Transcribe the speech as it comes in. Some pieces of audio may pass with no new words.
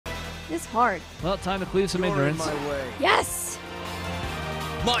This is hard. Well, time to cleave some ignorance. My way. Yes!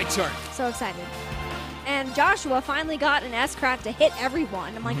 My turn. So excited. And Joshua finally got an S-craft to hit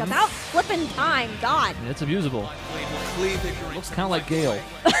everyone. I'm like, about flipping time. God. And it's abusable. Looks kind of like Gale.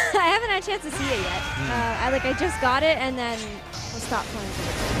 I haven't had a chance to see it yet. I just got it and then we'll stop playing for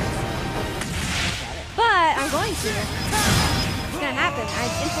the chance. But I'm going to. It's going to happen.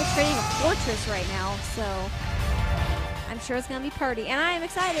 I'm infiltrating a fortress right now, so I'm sure it's going to be party. And I am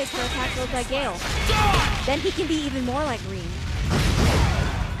excited for attack load by Gale. Then he can be even more like Rean.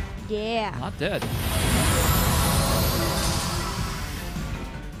 Yeah. Not dead.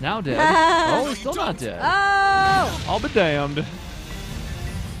 Now dead. Oh, he's still not dead. Oh! I'll be damned.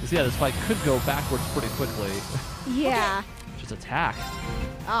 You see, yeah, this fight could go backwards pretty quickly. Yeah. Just attack.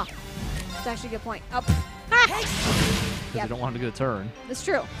 Oh. That's actually a good point. Oh. Because Yep. you don't want him to get a turn. That's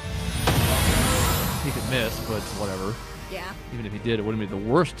true. He could miss, but whatever. Yeah. Even if he did, it wouldn't be the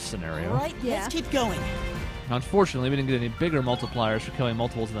worst scenario. Right, Yeah. let's keep going. Unfortunately, we didn't get any bigger multipliers for killing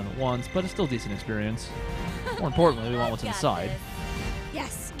multiples of them at once, but it's still decent experience. More importantly, we want what's inside.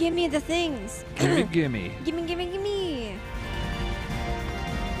 Yes. Give me the things. Gimme. Gimme, gimme, gimme.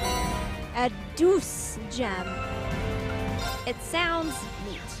 A deuce gem. It sounds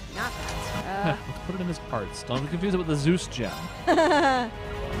neat. Not that. Let's put it in his parts. Don't confuse it with the Zeus gem.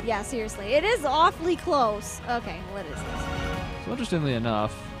 Yeah, seriously. It is awfully close. Okay, what is this? So interestingly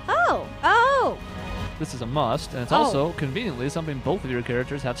enough, Oh! this is a must, and it's Oh. also, conveniently, something both of your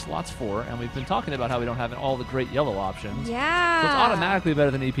characters have slots for, and we've been talking about how we don't have all the great yellow options. Yeah. So it's automatically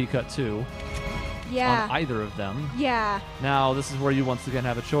better than EP Cut 2 Yeah. on either of them. Yeah. Now, this is where you once again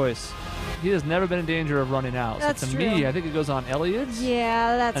have a choice. He has never been in danger of running out. That's so to true. me, I think it goes on Elliott's.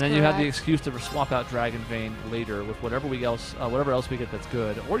 Yeah, that's And then you have the correct. excuse to swap out Dragon Vein later with whatever else we get that's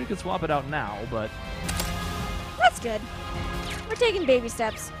good. Or you could swap it out now, but That's good. We're taking baby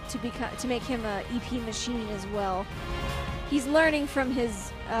steps to make him a EP machine as well. He's learning from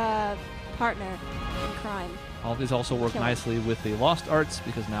his partner in crime. all these also work Kill it. nicely with the Lost Arts,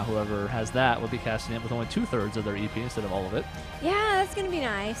 because now whoever has that will be casting it with only 2/3 of their EP instead of all of it. Yeah, that's gonna be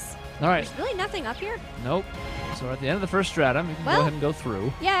nice. All right. There's really nothing up here. Nope. So we're at the end of the first stratum. You can Well- go ahead and go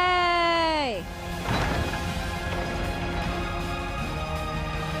through. Yay!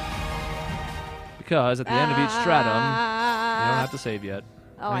 Because at the end of each stratum, you don't have to save yet.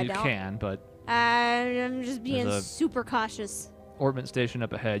 Oh, Well, I you don't? can, but I'm just being There's a- super cautious. orbit station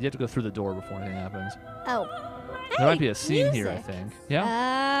up ahead. You have to go through the door before anything happens. Oh. There might Hey, be a scene here, I music. think. Yeah?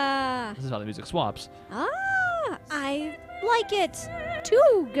 Ah. This is how the music swaps. I like it.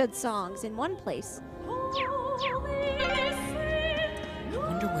 2 good songs in one place. I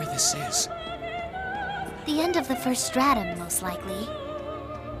wonder where this is. The end of the first stratum, most likely.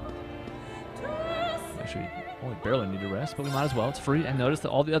 Actually, we barely need to rest, but we might as well. It's free. And notice that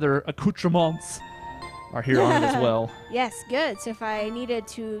all the other accoutrements are here on it as well. Yes, good. So if I needed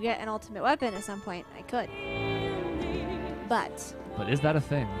to get an ultimate weapon at some point, I could. But But is that a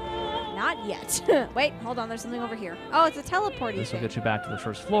thing? not yet. Wait, hold on. There's something over here. Oh, it's a teleporting This will thing. get you back to the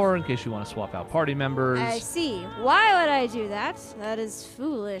first floor in case you want to swap out party members. I see. Why would I do that? That is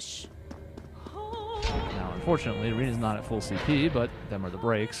foolish. Now, unfortunately, Rean is not at full CP, but them are the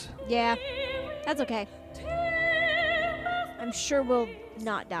breaks. Yeah, that's okay. I'm sure we'll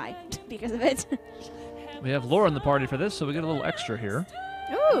not die because of it. We have Laura in the party for this, so we get a little extra here.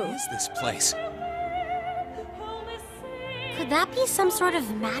 Ooh. What is this place? Could that be some sort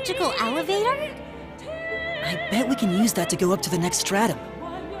of magical elevator? I bet we can use that to go up to the next stratum.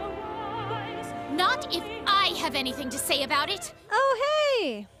 Not if I have anything to say about it. Oh,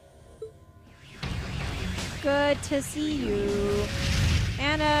 hey. Good to see you.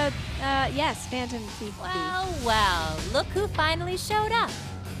 And, yes, Phantom Thief. Well, look who finally showed up.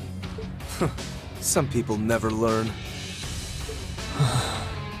 Some people never learn.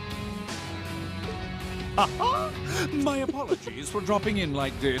 My apologies for dropping in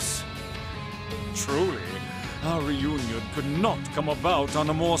like this. Truly, our reunion could not come about on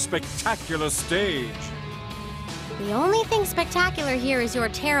a more spectacular stage. The only thing spectacular here is your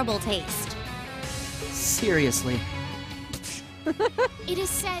terrible taste. Seriously. It is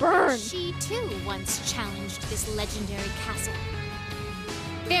said Burn. that she too once challenged this legendary castle.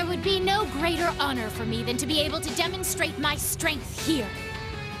 There would be no greater honor for me than to be able to demonstrate my strength here.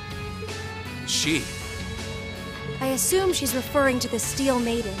 She. I assume she's referring to the Steel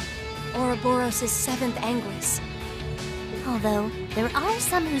Maiden, Ouroboros' 7th Anguis. Although, there are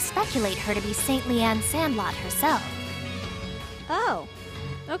some who speculate her to be Saint Leanne Sandlot herself. Oh,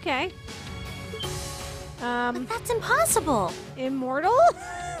 okay. But that's impossible! Immortal?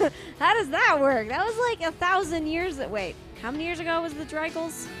 How does that work? That was like 1,000 years. Wait, How many years ago was the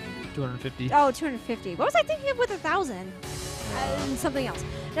Dragons? 250. Oh, 250. What was I thinking of with 1,000? Something else.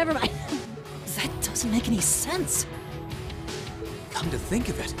 Never mind. That doesn't make any sense. Come to think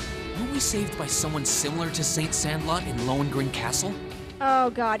of it, weren't we saved by someone similar to Saint Sandlot in Lohengrin Castle?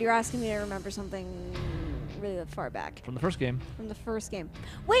 Oh god, you're asking me to remember something really far back. From the first game. From the first game.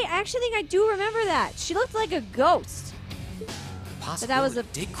 Wait, I actually think I do remember that. She looked like a ghost. But that was a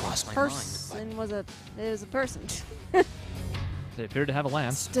did cross my person. It was a person. They appeared to have a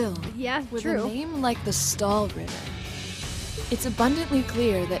lance. Still, Yeah, with true. a name like the Stall Ritter, it's abundantly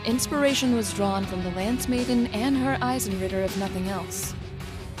clear that inspiration was drawn from the Lance Maiden and her Eisenritter, if nothing else.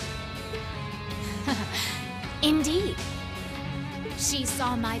 Indeed. She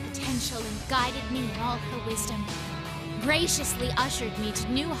saw my potential and guided me in all her wisdom. Graciously ushered me to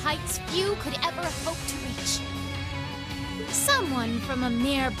new heights few could ever hope to reach. Someone from a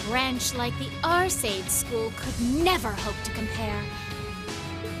mere branch like the Arcade School could never hope to compare.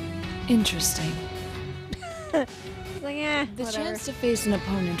 Interesting. Like, eh, The whatever. chance to face an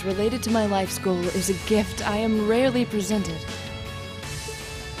opponent related to my life's goal is a gift I am rarely presented.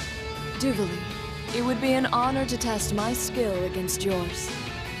 Duvalie, it would be an honor to test my skill against yours.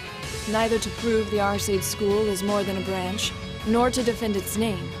 Neither to prove the Arcade School is more than a branch, nor to defend its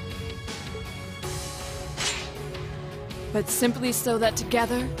name. But simply so that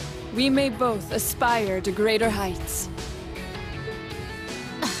together, we may both aspire to greater heights.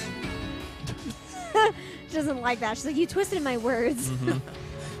 She doesn't like that. She's like, you twisted my words.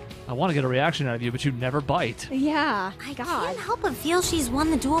 I want to get a reaction out of you, but you never bite. Yeah. I God. can't help but feel she's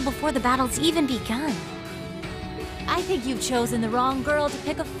won the duel before the battle's even begun. I think you've chosen the wrong girl to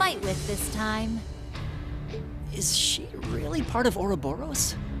pick a fight with this time. Is she really part of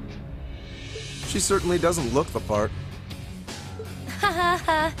Ouroboros? She certainly doesn't look the part. Ha ha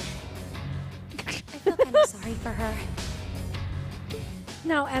ha. I feel kind of sorry for her.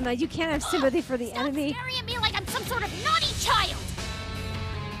 No, Emma, you can't have sympathy for the Stop enemy. staring at me like I'm some sort of naughty child!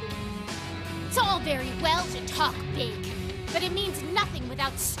 It's all very well to talk big, but it means nothing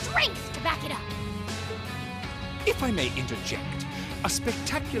without strength to back it up. If I may interject, a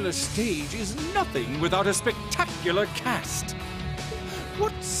spectacular stage is nothing without a spectacular cast.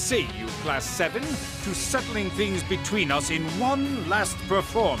 What say you, Class 7, to settling things between us in one last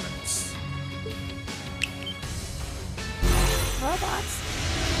performance? Robots.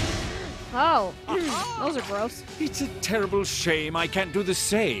 Oh, those are gross. It's a terrible shame I can't do the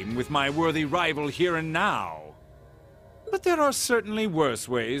same with my worthy rival here and now. But there are certainly worse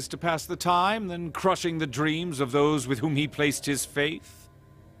ways to pass the time than crushing the dreams of those with whom he placed his faith.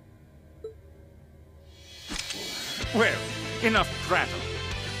 Well, enough prattle.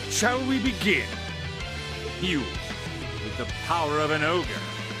 Shall we begin? You, with the power of an ogre,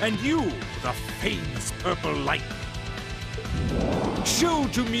 and you, the famous purple light. Show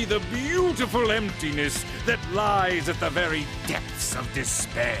to me the beautiful emptiness that lies at the very depths of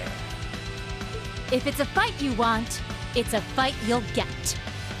despair. If it's a fight you want, it's a fight you'll get.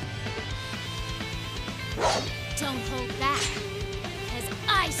 Don't hold back, because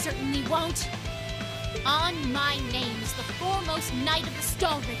I certainly won't. On my name's the foremost knight of the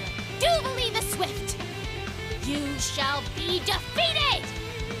Stall Ritter, Duvalie the Swift. You shall be defeated!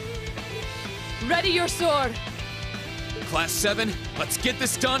 Ready your sword! Class 7, let's get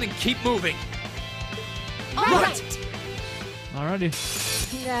this done and keep moving. All right.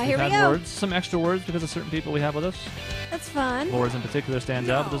 Alrighty. Yeah, here We've we had go. words, some extra words because of certain people we have with us. That's fun. Lores in particular stands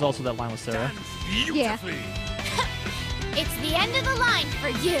out, but there's also that line with Sarah. Beautifully. It's the end of the line for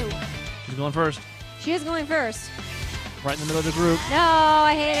you. She's going first, She is going first. right in the middle of the group. No,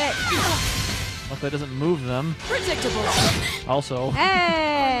 I hate it. Luckily, it doesn't move them. Predictable! Also,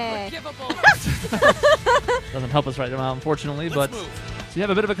 Hey. doesn't help us right now, unfortunately. Let's But move. so you have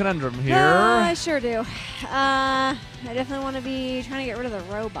a bit of a conundrum here. I sure do. I definitely want to be trying to get rid of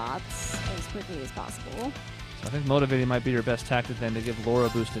the robots as quickly as possible. So I think motivating might be your best tactic then to give Laura a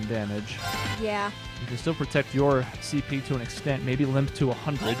boost in damage. Yeah. You can still protect your CP to an extent, maybe limp to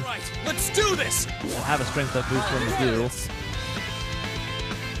 100. All right, let's do this. And have a strength up boost when you do.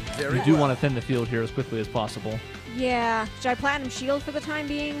 Very You do well. want to thin the field here as quickly as possible. Yeah. Should I Platinum Shield for the time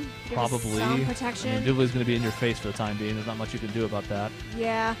being? Give us Probably. some protection. I mean, Duvalie's going to be in your face for the time being. There's not much you can do about that.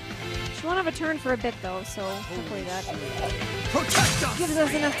 Yeah. She won't have a turn for a bit though, so hopefully that Protect us. gives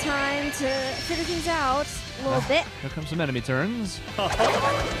us enough time to figure things out a little bit. Here come some enemy turns.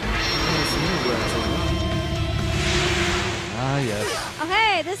 Ah, yes.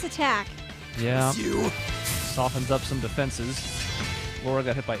 Okay, this attack. Yeah. You. Softens up some defenses. Laura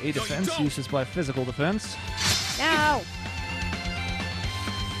got hit by a defense, don't. Eustace by physical defense. No.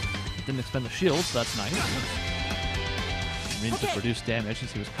 Didn't expend the shield, so that's nice. Rean took reduced damage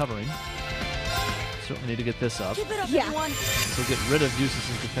since he was covering. Certainly need to get this up. Keep it up, Yeah. everyone. So get rid of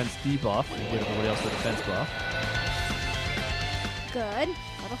Eustace's defense debuff and give everybody else the defense buff. Good.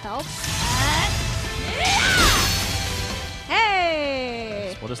 That'll help. Hey!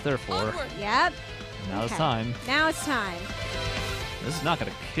 That's what it's there for. Onward. Yep. Now it's Okay. time. Now it's time. This is not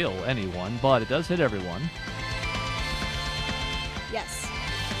going to kill anyone, but it does hit everyone. Yes.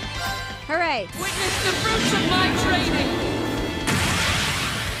 Hooray! Witness the fruits of my training.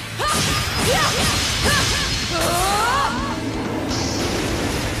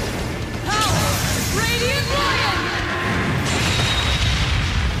 Power! Radiant Lion!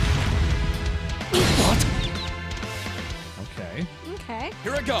 Okay. Okay.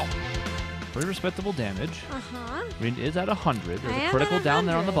 Here I go. Pretty respectable damage. Uh-huh. Rean is at 100. There's I a am critical at down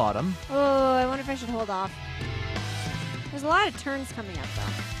there on the 100. bottom. Oh, I wonder if I should hold off. There's a lot of turns coming up,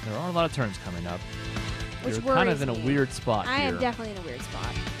 though. There are a lot of turns coming up. Which You're kind of worries in a me. weird spot I here. am definitely in a weird spot.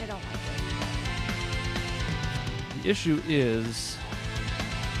 I don't like it. The issue is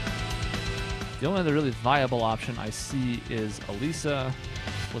the only other really viable option I see is Elisa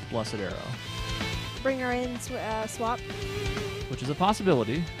with Blessed Arrow, Bring her in, swap. which is a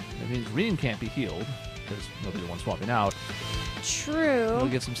possibility. That means Rean can't be healed because nobody's the one swapping out. True. We'll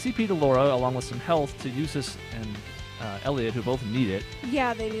give some CP to Laura along with some health to Eustace and Elliot, who both need it.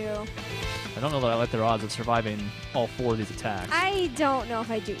 Yeah, they do. I don't know that I like their odds of surviving all 4 of these attacks. I don't know if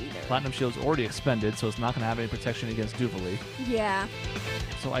I do either. Platinum Shield's already expended, so it's not going to have any protection against Duvalie. Yeah.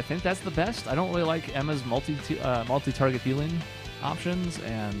 So I think that's the best. I don't really like Emma's multi-target healing options,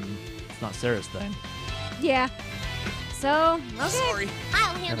 and it's not Sarah's thing. Yeah. So, okay. Sorry.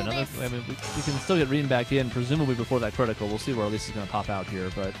 I'll I handle this. mean, we can still get Rean back in, presumably before that critical. We'll see where Elisa's going to pop out here,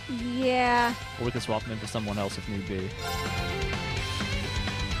 but Yeah. or we can swap them in for someone else if need be.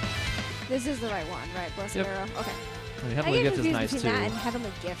 This is the right one, right? Blessed Yep. Arrow. Okay. I mean, I Heavenly get Gift is confused nice between too. that and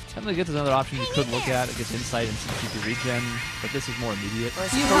Heavenly Gift. Heavenly Gift is another option you could look at. It gets insight and some CP regen, but this is more immediate.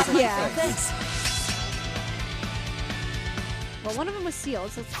 Yeah. Thanks. Well, one of them was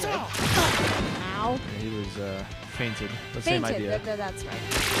sealed, so that's good. Ow. Yeah, he was fainted. The same Fainted. idea. That's right.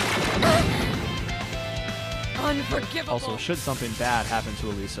 Unforgivable. Also, should something bad happen to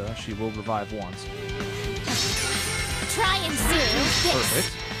Elisa, she will revive once. Try and see this.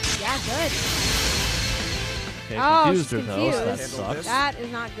 Perfect. Yeah, good. Okay, Oh, confused she's her though, so that confused. sucks. That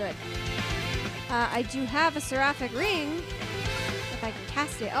is not good. I do have a Seraphic Ring. If I can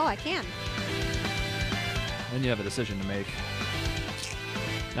cast it. Oh, I can. Then you have a decision to make.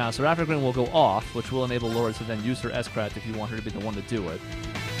 Now, Seraphic Ring will go off, which will enable Laura to then use her S-Crat if you want her to be the one to do it.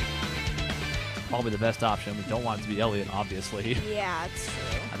 Probably the best option. We don't want it to be Elliot, obviously. Yeah, it's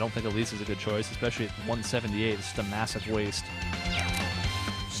true. I don't think Elisa's a good choice, especially at 178. It's just a massive waste.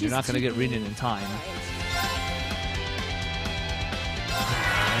 You're not going to get Rean in time.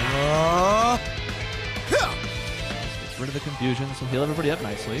 Gets rid of the confusion. This will heal everybody up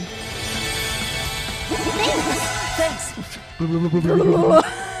nicely. Thanks.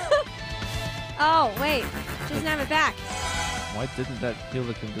 Oh, wait. She doesn't have it back. Why didn't that heal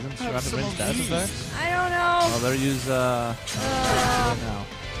the confusion? Doesn't Seraphic Ring status effects? I don't know. Oh, better use right now.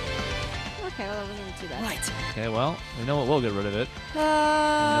 Okay, well, that wasn't too bad. Right. Okay, well, we know what will get rid of it.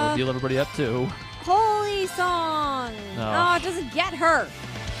 And it'll heal everybody up too. Holy Song. No. Oh, it doesn't get her.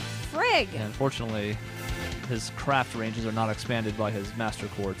 Frig. And unfortunately, his craft ranges are not expanded by his master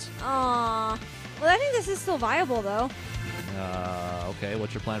quartz. Aw. Well, I think this is still viable, though. Okay,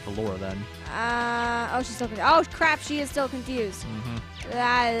 what's your plan for Laura then? Oh, she's still confused. Oh, crap, she is still confused.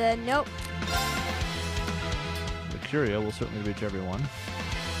 Nope. The Curio will certainly reach everyone.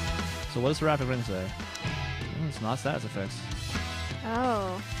 So what does the Rapid Ring say? It's not status effects.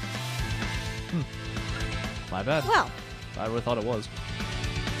 Oh. My bad. Well. I really thought it was.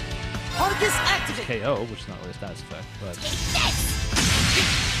 Arcus activate. KO, which is not really a status effect, but...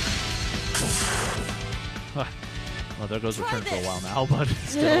 Well, there goes return for a while now, but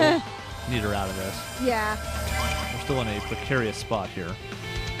still need her out of this. Yeah. We're still in a precarious spot here.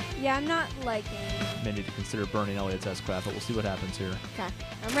 Yeah, I'm not liking... May need to consider burning Elliot's S-Craft, but we'll see what happens here. Okay,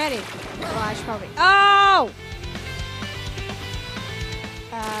 I'm ready. Well, I should probably... Oh!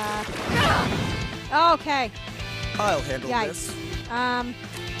 Okay. I'll handle Yikes. this.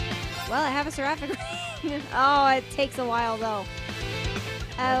 Well, I have a Seraphic Ring. Oh, it takes a while, though.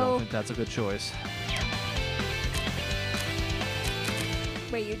 I don't Oh. think that's a good choice.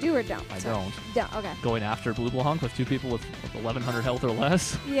 Wait, you do or don't? I Sorry. don't. Don't, okay. Going after Blue Hunk with 2 people with 1,100 health or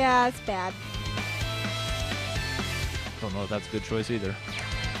less? Yeah, it's bad. Don't know if that's a good choice either.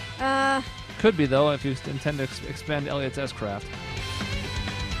 Uh, Could be, though, if you intend to expand Elliot's S-Craft.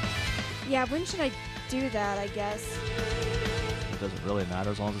 yeah, when should I do that, I guess? doesn't really matter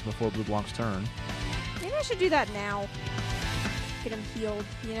as long as it's before Blue Blanc's turn. Maybe I should do that now. Get him healed,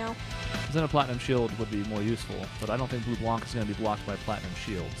 you know? Because then a Platinum Shield would be more useful, but I don't think Blue Blanc is going to be blocked by Platinum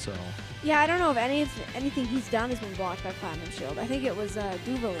Shield, so... Yeah, I don't know if anything he's done has been blocked by Platinum Shield. I think it was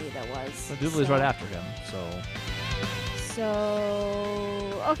Duvalie that was. But Duvalie's right after him, so...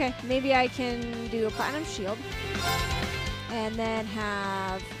 So... Okay, maybe I can do a Platinum Shield. And then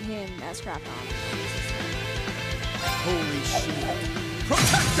have him S-Craft on. Holy shit.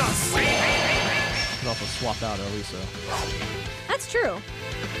 Protect us! You could also swap out Elisa. That's true.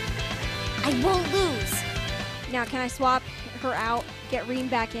 I won't lose. Now, can I swap her out, get Rean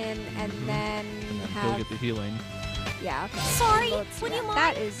back in, and then And then have... he'll get the healing. Yeah, okay. Sorry, Let's- would yeah, you mind?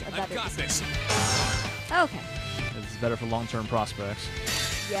 That is a I've better got decision. this. Okay, It's better for long-term prospects.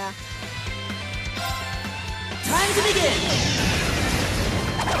 yeah. Time to begin!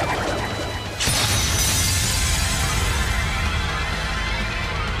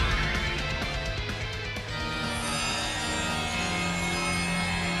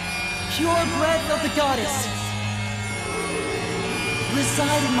 Pure breath of the goddess!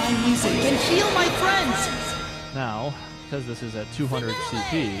 Reside in my music and heal my friends! Now, because this is at 200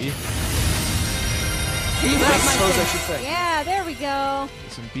 CP, I suppose I should say. Yeah, there we go.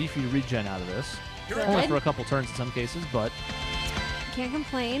 get some beefy regen out of this. Good. Only for a couple turns in some cases, but Can't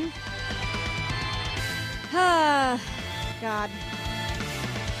complain. God.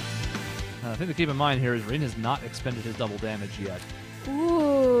 the thing to keep in mind here is Rean has not expended his double damage yet.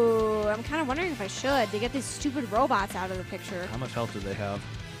 Ooh, I'm kind of wondering if I should to get these stupid robots out of the picture. How much health do they have?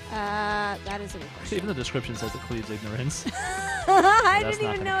 That is a good See, question. even the description says it cleaves ignorance. I That's didn't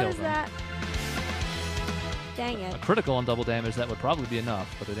not even gonna kill notice them. that. Dang A it. critical on double damage, that would probably be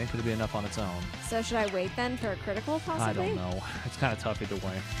enough, but it ain't going to be enough on its own. So should I wait then for a critical, possibly? I don't know. It's kind of tough either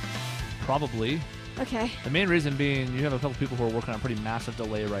way. Probably. Okay. The main reason being you have a couple people who are working on a pretty massive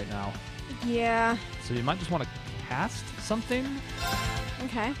delay right now. Yeah. So you might just want to cast something.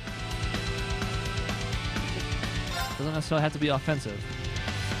 Okay. Doesn't necessarily have to be offensive.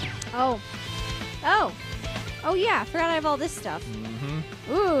 Oh. Oh. Oh, yeah. I forgot I have all this stuff.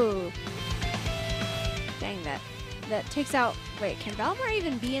 Mm-hmm. Ooh. Dang that. That takes out... Wait, can Valimar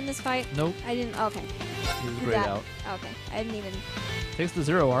even be in this fight? Nope. I didn't... Okay. He was Did grayed that. out. Okay. I didn't even... Takes the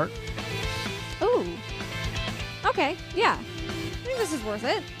zero art. Ooh. Okay. Yeah. I think this is worth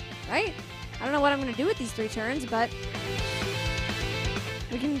it. Right? I don't know what I'm going to do with these 3 turns, but...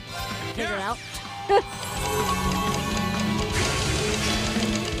 We can figure it out.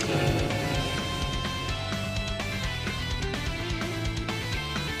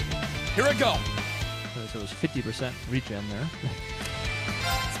 Here I go. So it was 50% regen there.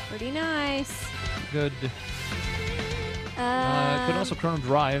 It's pretty nice. Good. Could also Chrono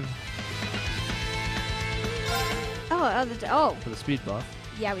Drive Oh, for the speed buff.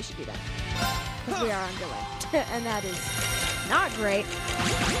 yeah, we should do that. Because we are on delay. And that is not great.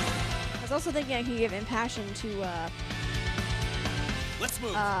 I was also thinking I can give Impassion to Let's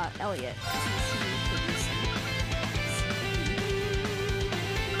move. Elliot.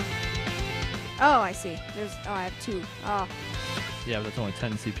 Oh, I see. I have 2. Oh, Yeah, but that's only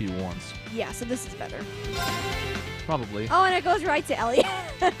 10 CP once. yeah, so this is better. Probably. Oh, and it goes right to Elliot.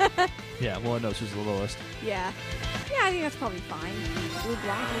 Yeah, well, no, she's the lowest. Yeah. Yeah, I think that's probably fine. Blue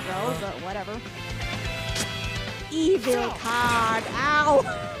Blanc will go, but whatever. Evil card. Ow!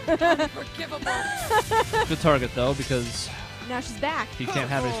 Good target, though, because Now she's back. he can't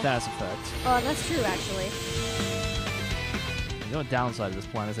have any status effect. Oh, that's true, actually. The only downside of this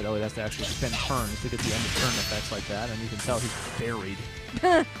plan is that Elliot has to actually spend turns to get the end of turn effects like that, and you can tell he's buried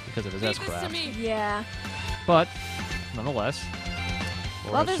because of his S-Craft. Yeah. But, nonetheless,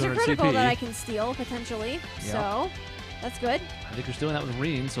 Well, there's a 200 critical CP. that I can steal, potentially. Yeah. So, that's good. I think you're stealing that with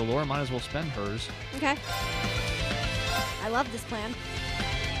Rean, so Laura might as well spend hers. Okay. I love this plan.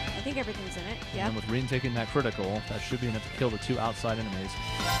 I think everything's in it. And Yeah. then with Rean taking that critical, that should be enough to kill the 2 outside enemies.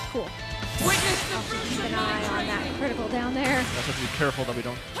 Cool. I'll keep an eye on that critical down there. We also have to be careful that we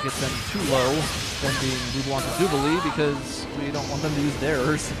don't get them too low, them being Blue Blanc and Duvalie, because we don't want them to use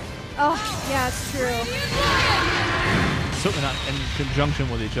theirs. Oh, yeah, it's true. Certainly not in conjunction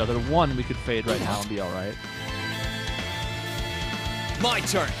with each other. One we could fade right now and be alright. My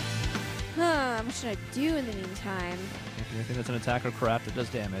turn. Huh, what should I do in the meantime? Anything that's an attack or craft that does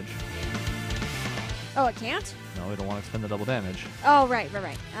damage. Oh, it can't? No, we don't want to expend the double damage. Oh, right.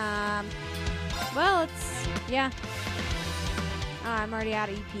 Well, it's... Yeah. Oh, I'm already out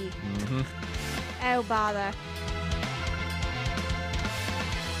of EP. Mm-hmm. Oh, bother.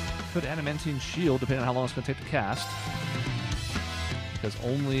 Could Adamantine Shield, depending on how long it's going to take to cast. Because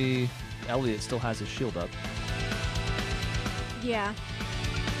only Elliot still has his shield up. Yeah.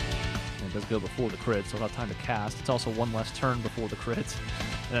 And it does go before the crit, so we'll have time to cast. It's also one less turn before the crit.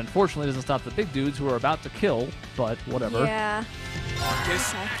 And unfortunately, it doesn't stop the big dudes who are about to kill, but whatever. Yeah.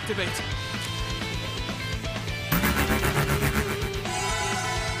 Marcus, activate.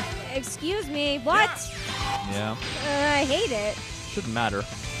 Excuse me, what? Yeah. I hate it. Shouldn't matter.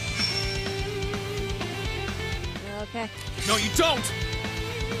 Okay. No, you don't!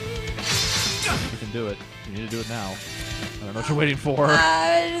 You can do it. You need to do it now. I don't know what you're waiting for.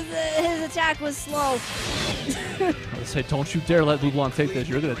 His attack was slow. I say, don't you dare let Lublon take this.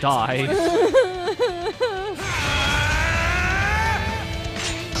 You're going to die.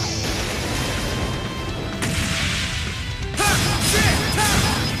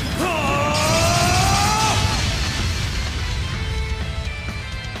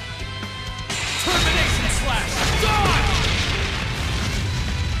 Termination slash! Die!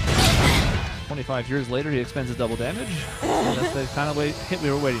 25 years later, he expends his double damage. That's the kind of hit we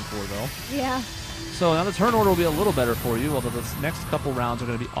were waiting for, though. Yeah. So now the turn order will be a little better for you, although the next couple rounds are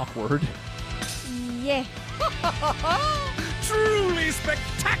going to be awkward. Yeah. Truly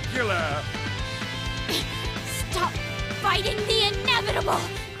spectacular! Stop fighting the inevitable!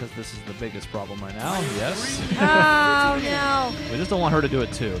 Because this is the biggest problem right now. Yes. Oh, no. We just don't want her to do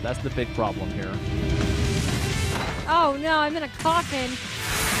it, too. That's the big problem here. Oh, no, I'm in a coffin.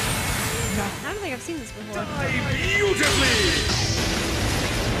 I don't think I've seen this before. Die beautifully!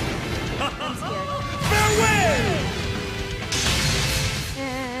 I'm scared. Farewell!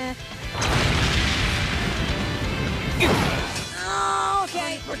 Oh,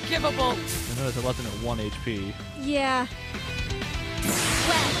 okay. Unforgivable. I notice it left him at 1 HP. Yeah.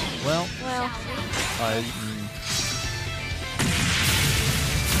 Well, Well,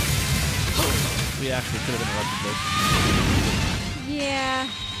 we actually could have interrupted this. yeah.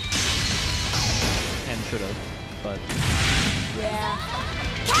 And should have, but Yeah.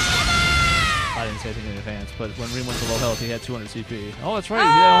 I didn't say anything in advance. But when Rean went to low health, he had 200 CP. Oh, that's right. He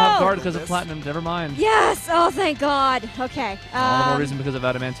don't have guard because of platinum. Never mind. Yes. Oh, thank God. Okay. All the more reason because of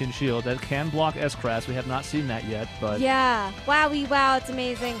adamantine shield that can block S-Crass. We have not seen that yet, but Yeah. Wowie, wow. It's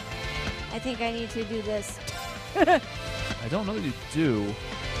amazing. I think I need to do this. I don't know that you do.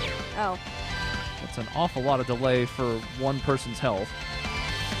 Oh. It's an awful lot of delay for one person's health.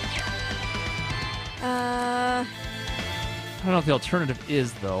 I don't know what the alternative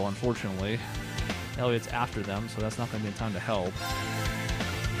is, though, unfortunately. Elliot's after them, so that's not going to be in time to help.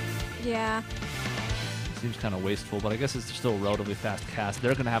 Yeah. Seems kind of wasteful, but I guess it's still a relatively fast cast.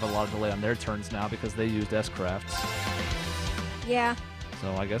 They're going to have a lot of delay on their turns now because they used S-Crafts. Yeah.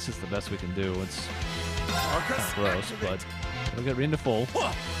 So I guess it's the best we can do. It's kind of gross, but we'll get Rean to full.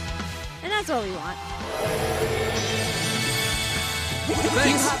 And that's what we want.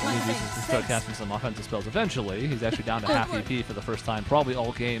 Thanks. He start casting some offensive spells eventually. He's actually down to half EP for the first time, probably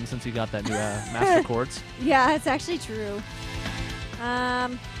all game since he got that new Master Quartz. Yeah, it's actually true.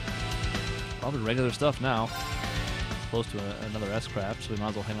 Probably regular stuff now. Close to another S-Craft, so we might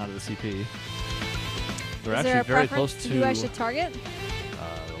as well hang on to the CP. They're Is there actually a very preference close to to who I should target?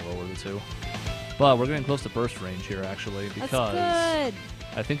 the lower of the two. But we're getting close to burst range here, actually, because That's good.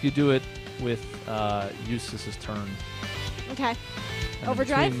 I think you do it with Eustace's turn. Okay. And then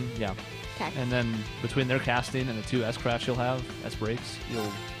Overdrive? Yeah. Okay. And then between their casting and the 2 S-Crafts you'll have, S-Breaks,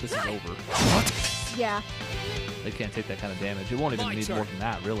 this is over. Yeah. They can't take that kind of damage. It won't even need more than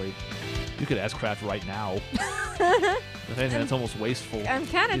that, really. You could S-Craft right now. If anything, that's almost wasteful. I'm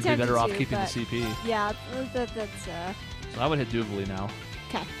kind of You'd tempted be better off to, keeping the but CP. Yeah, that's So I would hit Duvalie now.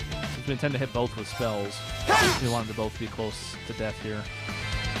 okay. Since we intend to hit both with spells, we want them to both be close to death here.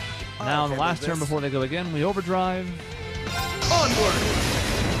 Now, in the last turn before they go again, we overdrive. Onward!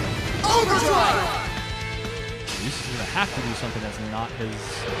 Overdrive! He's going to have to do something that's not his...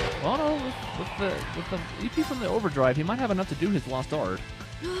 Well, no, with the EP from the overdrive, he might have enough to do his Lost Art.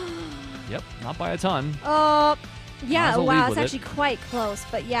 Yep, not by a ton. Yeah, Might as well wow, lead it's with it. actually quite close.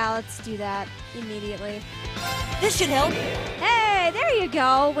 But yeah, let's do that immediately. This should help. Hey, there you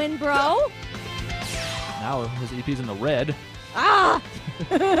go, Win Bro. Now his EP's in the red. Ah!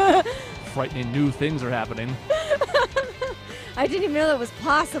 Frightening new things are happening. I didn't even know that was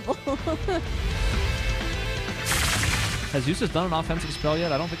possible. Has Eustace done an offensive spell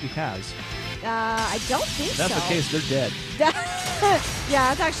yet? I don't think he has. I don't think If that's so. the case, they're dead.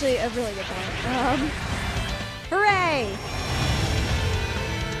 Yeah, that's actually a really good point. Hooray!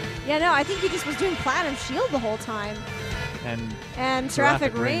 Yeah, no, I think he just was doing Platinum Shield the whole time. And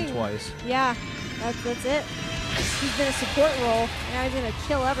Seraphic Ring. twice. Yeah, that's it. He's been a support role. Now he's gonna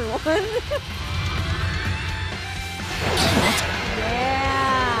kill everyone.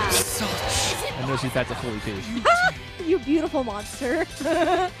 Yeah. And knows he's back to full EP. You beautiful monster.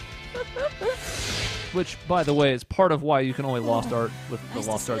 Which, by the way, is part of why you can only Lost Art with the Nice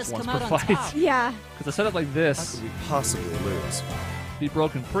to Lost see Arts us once come per out on fight. top. Yeah, Because a setup like How this, could we possibly lose? be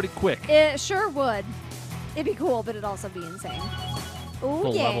broken pretty quick. it sure would. It'd be cool, but it'd also be insane. Oh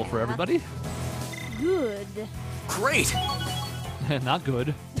Full yeah. level for everybody. Good. Great! Not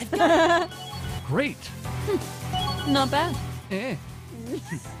good. Great. Not bad. Eh.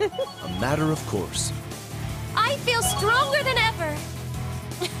 A matter of course. I feel stronger than ever.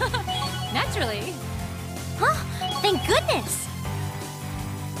 Naturally. Huh? Thank goodness.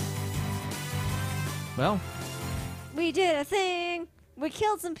 Well, We did a thing. We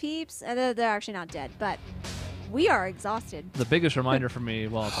killed some peeps, and they're actually not dead, but we are exhausted. the biggest reminder for me,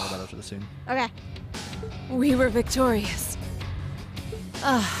 well, I'll talk about it after the scene. Okay. We were victorious.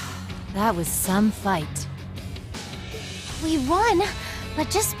 That was some fight. We won, but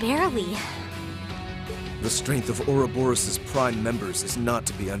just barely. The strength of Ouroboros' prime members is not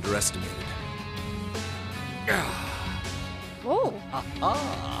to be underestimated. Oh.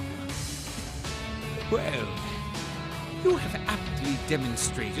 Well, you have aptly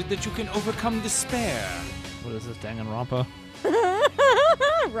demonstrated that you can overcome despair. What is this, Danganronpa?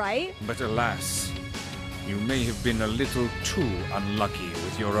 Right? But alas, you may have been a little too unlucky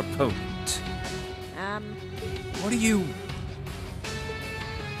with your opponent. What are you...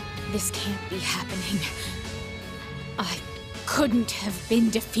 This can't be happening. I couldn't have been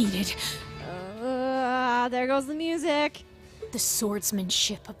defeated. There goes the music. The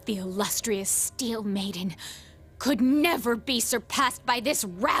swordsmanship of the illustrious Steel Maiden could never be surpassed by this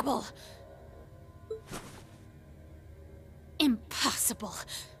rabble. Impossible.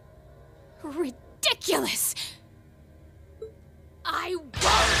 Ridiculous. I won't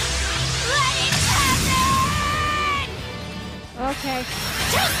let it happen! Okay.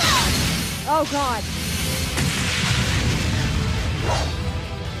 Oh god.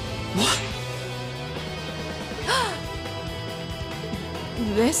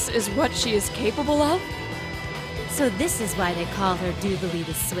 This is what she is capable of? So this is why they call her Duvalie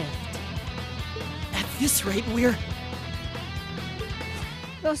the Swift. At this rate, we're...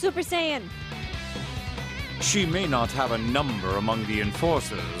 Go Super Saiyan. She may not have a number among the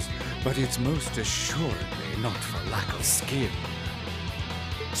enforcers, but it's most assuredly not for lack of skill.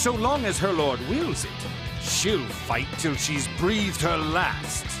 So long as her lord wills it, she'll fight till she's breathed her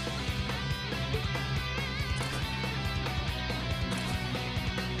last.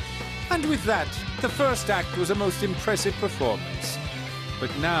 And with that, the first act was a most impressive performance. But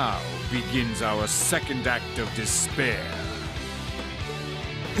now begins our second act of despair.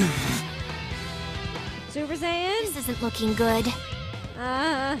 Super Saiyan. This isn't looking good.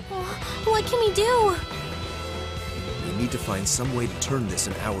 Uh, What can we do? We need to find some way to turn this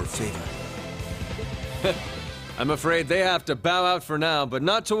in our favor. I'm afraid they have to bow out for now, but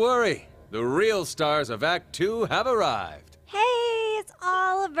not to worry. The real stars of Act 2 have arrived. hey, it's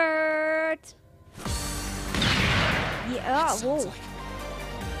Olivert. Yeah. Oh, whoa.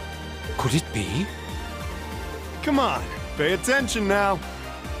 Could it be? Come on, pay attention now.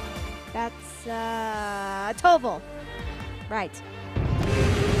 That's Toval. Right.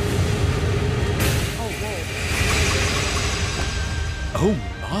 Oh whoa. Oh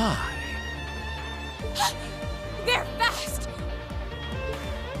my! They're fast!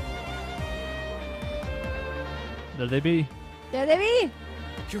 There they be. There they be.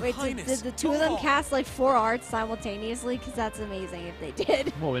 Your Wait, Highness, did the two of them Duvalie. cast like 4 arts simultaneously? Because that's amazing if they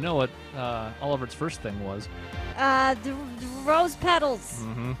did. Well, we know what Oliver's first thing was. The rose petals.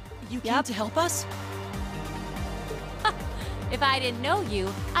 Mm-hmm. You came to help us? If I didn't know you,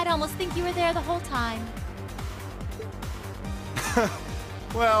 I'd almost think you were there the whole time.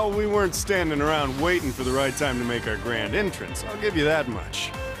 Well, we weren't standing around waiting for the right time to make our grand entrance. I'll give you that much.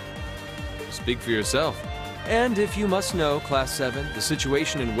 Speak for yourself. And if you must know, Class 7, the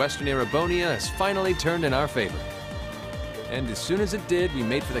situation in Western Erebonia has finally turned in our favor. And as soon as it did, we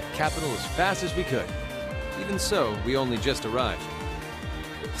made for the capital as fast as we could. Even so, we only just arrived.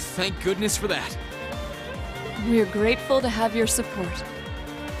 Thank goodness for that. We're grateful to have your support.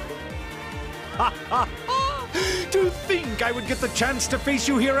 To think I would get the chance to face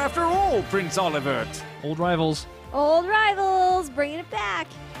you here after all, Prince Olivert. Old rivals. Old rivals, bringing it back.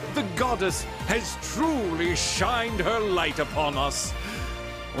 The goddess has truly shined her light upon us.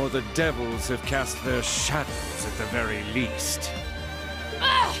 Or the devils have cast their shadows at the very least.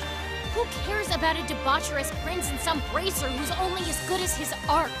 Ugh! Who cares about a debaucherous prince and some bracer who's only as good as his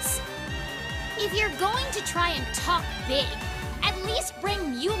arts? If you're going to try and talk big, at least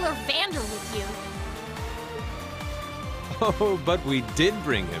bring Mueller Vander with you. Oh, but we did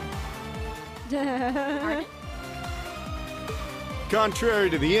bring him. Pardon? Contrary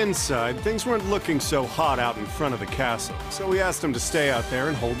to the inside, things weren't looking so hot out in front of the castle, so we asked him to stay out there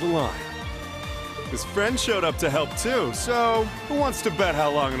and hold the line. His friend showed up to help too, so who wants to bet how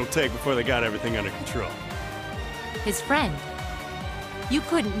long it'll take before they got everything under control? His friend. You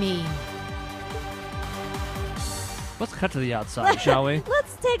couldn't mean... Let's cut to the outside, shall we?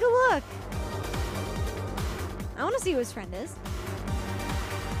 Let's take a look. I want to see who his friend is.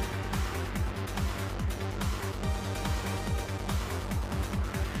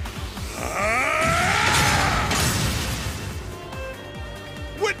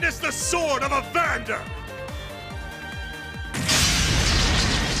 Witness the sword of a Vander!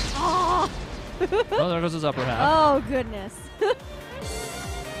 Oh, Oh, there goes his upper half. oh goodness.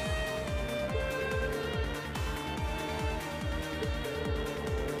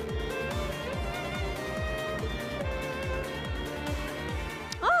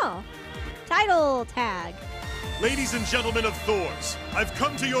 Oh, title tag. Ladies and gentlemen of Thors, I've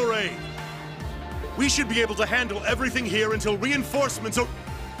come to your aid. We should be able to handle everything here until reinforcements are...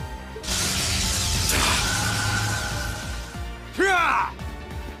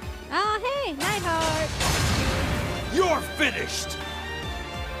 Oh, hey, Nightheart. You're finished!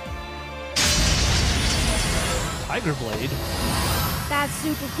 Tiger Blade. That's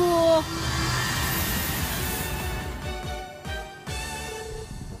super cool.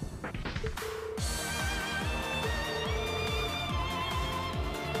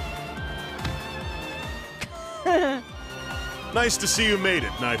 Nice to see you made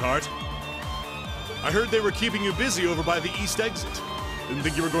it, Nightheart. I heard they were keeping you busy over by the east exit. Didn't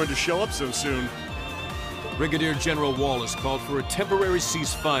think you were going to show up so soon. Brigadier General Wallace called for a temporary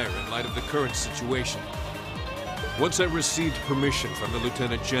ceasefire in light of the current situation. Once I received permission from the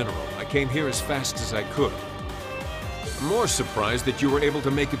Lieutenant General, I came here as fast as I could. I'm more surprised that you were able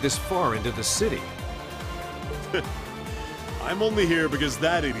to make it this far into the city. I'm only here because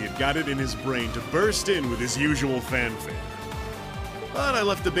that idiot got it in his brain to burst in with his usual fanfare. But I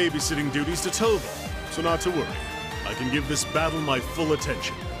left the babysitting duties to Toval, so not to worry. I can give this battle my full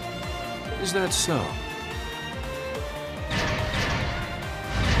attention. Is that so?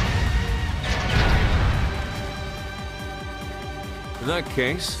 In that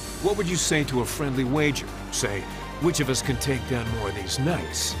case, what would you say to a friendly wager? Say, which of us can take down more of these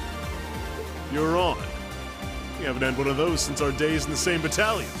knights? You're on. We haven't had one of those since our days in the same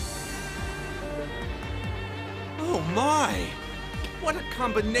battalion. Oh my! What a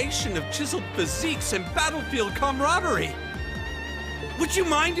combination of chiseled physiques and battlefield camaraderie! Would you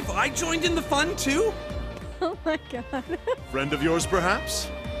mind if I joined in the fun too? Oh my god. Friend of yours, perhaps?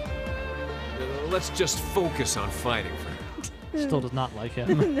 Let's just focus on fighting for now. Still does not like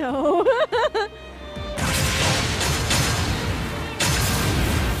him. No.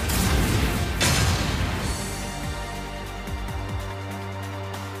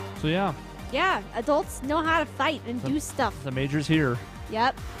 So yeah. Yeah, adults know how to fight and do stuff. The Major's here.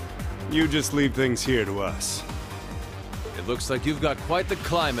 Yep. You just leave things here to us. It looks like you've got quite the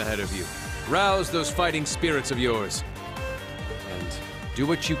climb ahead of you. Rouse those fighting spirits of yours. And do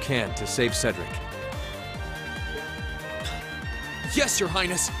what you can to save Cedric. Yes, Your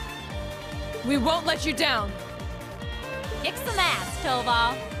Highness! We won't let you down. Kick some ass,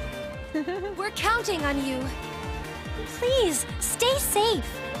 Toval. We're counting on you. Please, stay safe.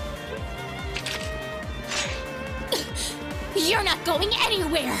 You're not going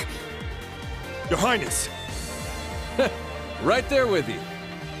anywhere! Your Highness! Right there with you.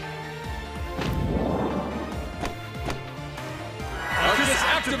 Arcus,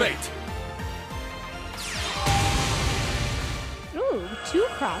 activate! Ooh, 2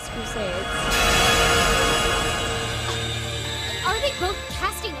 cross crusades. Are they both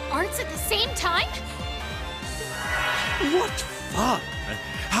casting arts at the same time? What fun!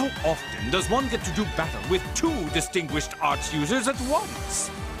 How often does one get to do battle with 2 distinguished arts users at once?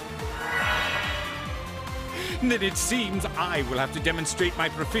 Then it seems I will have to demonstrate my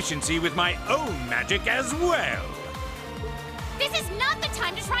proficiency with my own magic as well. This is not the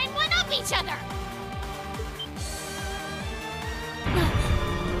time to try and one-up each other!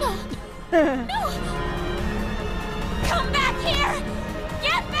 No! Come back here!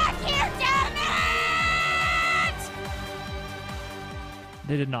 Get back here, damn it!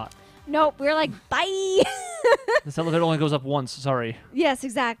 They did not. Nope, we were like, bye! This elevator only goes up once, sorry. Yes,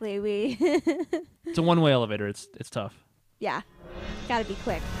 exactly. It's a one-way elevator, it's tough. Yeah, gotta be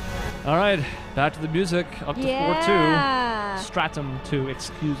quick. All right, back to the music, up to Yeah. 4-2. Stratum 2,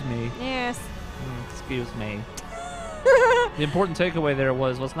 excuse me. Yes. Excuse me. The important takeaway there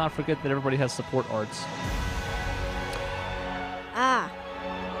was, let's not forget that everybody has support arts. Ah.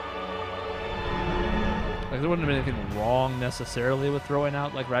 there wouldn't have been anything wrong necessarily with throwing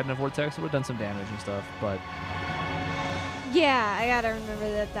out like Riding a Vortex. It would have done some damage and stuff, but Yeah, I gotta remember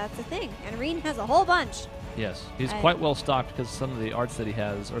that that's a thing. And Rean has a whole bunch. yes, he's quite well stocked because some of the arts that he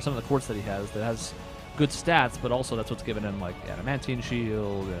has, or some of the quartz that he has, that has good stats, but also that's what's given him like Adamantine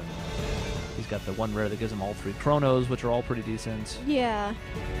Shield, and he's got the one rare that gives him all 3 Chronos, which are all pretty decent. Yeah.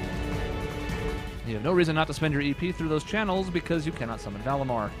 You have no reason not to spend your EP through those channels because you cannot summon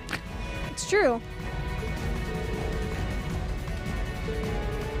Valimar. It's true.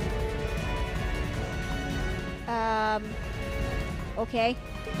 Okay.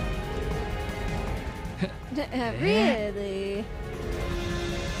 Really?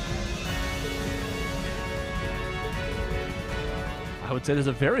 I would say there's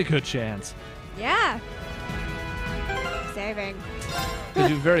a very good chance. Yeah. Saving.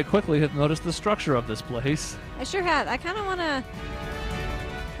 Because you very quickly have noticed the structure of this place. I sure have. I kind of want to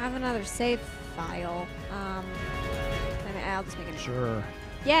have another save file. I'll just make it. Sure.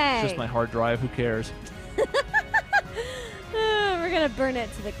 Yay! It's just my hard drive. Who cares? We're gonna burn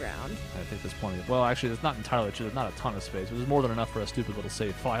it to the ground. I think there's plenty of. Well, actually, there's not entirely true. There's not a ton of space. There's more than enough for a stupid little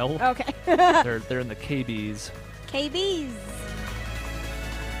save file. Okay. they're in the KBs. KBs.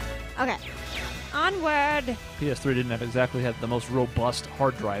 Okay. Onward. PS3 didn't have exactly had the most robust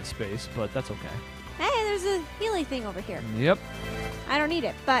hard drive space, but that's okay. Hey, there's a Healy thing over here. Yep. I don't need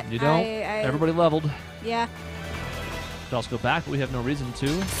it, but You don't. Everybody leveled. Yeah. Could also go back, but we have no reason to.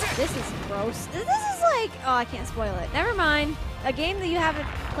 This is gross. This is like, oh, I can't spoil it. Never mind. A game that you haven't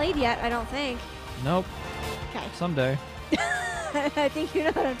played yet, I don't think. Nope. Okay. Someday. I think you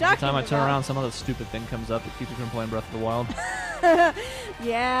know what I'm talking Every time I turn about. around, some other stupid thing comes up that keeps you from playing Breath of the Wild.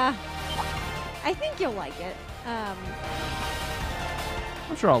 Yeah. I think you'll like it. I'm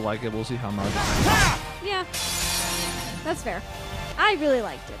sure I'll like it. We'll see how much. Yeah. That's fair. I really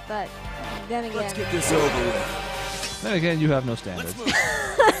liked it, but then again. Let's get this over with. Then again, you have no standards.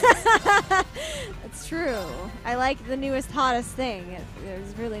 It's true. I like the newest, hottest thing.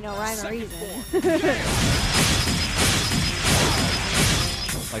 There's really no rhyme or reason.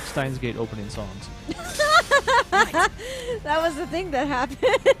 Like Steins Gate opening songs. That was the thing that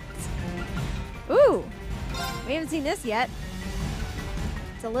happened. Ooh. We haven't seen this yet.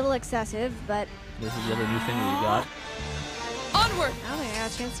 It's a little excessive, but... This is the other new thing that you got. Onward! I don't think I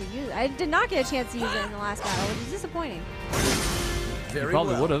got a chance to use it. I did not get a chance to use it in the last battle, which is disappointing. You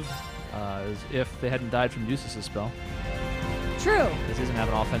probably would have, if they hadn't died from Eustace's spell. True. This doesn't have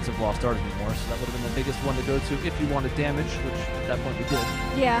an offensive lost art anymore, so that would have been the biggest one to go to if you wanted damage, which at that point we did.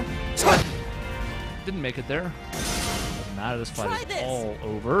 Yeah. Didn't make it there. Doesn't matter, this fight is all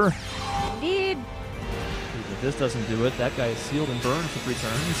over. Indeed. If this doesn't do it, that guy is sealed and burned for 3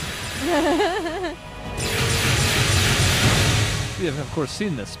 turns. We have, of course,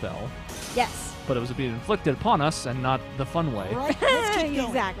 seen this spell. Yes. But it was being inflicted upon us and not the fun way. Right, let's keep going.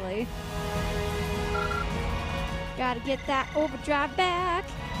 Exactly. Gotta get that overdrive back.